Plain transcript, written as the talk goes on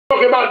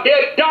talking about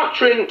their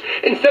doctrine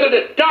instead of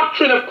the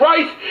doctrine of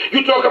Christ.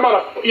 You're talking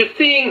about you're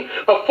seeing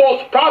a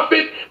false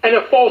prophet and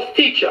a false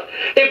teacher.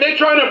 If they're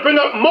trying to bring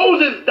up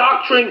Moses'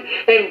 doctrine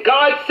and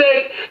God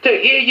said to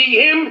hear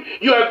ye him,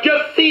 you have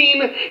just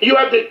seen, you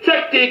have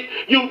detected,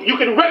 you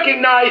can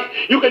recognize,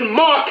 you can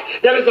mark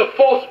that is a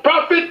false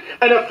prophet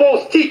and a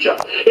false teacher.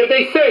 If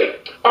they say,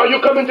 are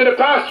you coming to the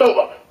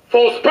Passover?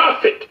 False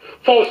prophet,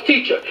 false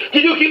teacher.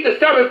 Did you keep the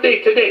Sabbath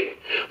day today?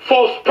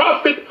 False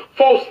prophet,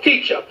 false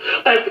teacher.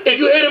 And if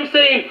you hear them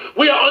saying,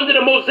 we are under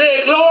the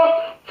Mosaic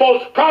law,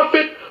 false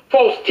prophet,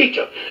 false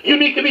teacher. You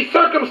need to be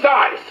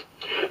circumcised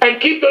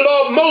and keep the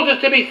law of Moses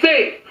to be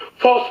saved.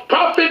 False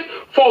prophet,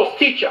 false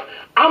teacher.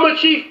 I'm a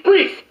chief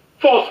priest,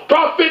 false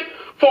prophet,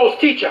 false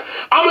teacher.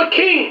 I'm a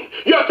king,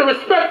 you have to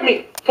respect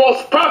me.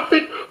 False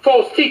prophet,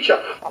 false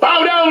teacher.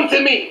 Bow down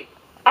to me.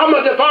 I'm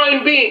a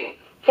divine being.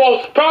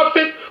 False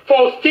prophet,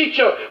 false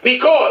teacher.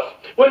 Because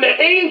when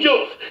the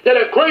angels that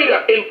are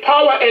greater in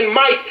power and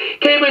might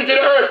came into the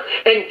earth,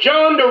 and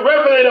John the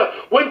Revelator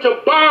went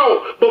to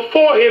bow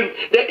before him,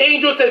 the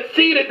angel said,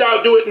 see that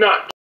thou do it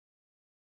not.